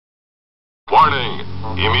Warning!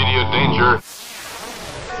 Immediate danger.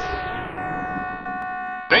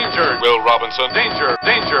 Danger! Will Robinson. Danger!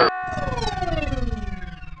 Danger!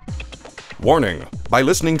 Warning! By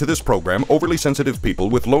listening to this program, overly sensitive people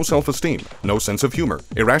with low self-esteem, no sense of humor,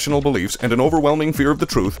 irrational beliefs, and an overwhelming fear of the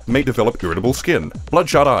truth may develop irritable skin,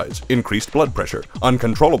 bloodshot eyes, increased blood pressure,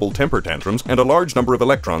 uncontrollable temper tantrums, and a large number of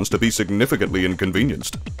electrons to be significantly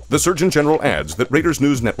inconvenienced. The Surgeon General adds that Raiders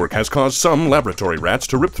News Network has caused some laboratory rats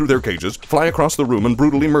to rip through their cages, fly across the room, and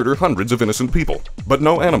brutally murder hundreds of innocent people. But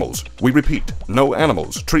no animals, we repeat, no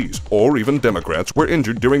animals, trees, or even Democrats were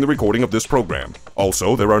injured during the recording of this program.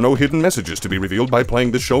 Also, there are no hidden messages to be revealed by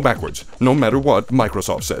playing this show backwards, no matter what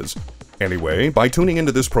Microsoft says. Anyway, by tuning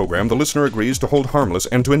into this program, the listener agrees to hold harmless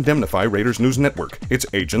and to indemnify Raiders News Network, its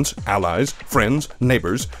agents, allies, friends,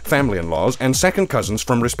 neighbors, family-in-laws, and second cousins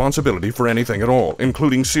from responsibility for anything at all,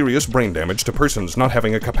 including serious brain damage to persons not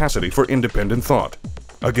having a capacity for independent thought.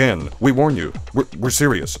 Again, we warn you, we're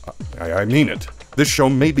serious. I mean it. This show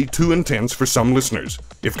may be too intense for some listeners.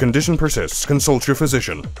 If condition persists, consult your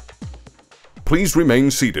physician. Please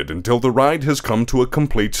remain seated until the ride has come to a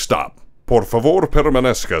complete stop. Por favor,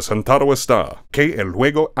 permanezca sentado está, que el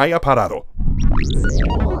juego haya parado.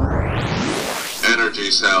 Energy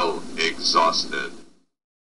cell exhausted.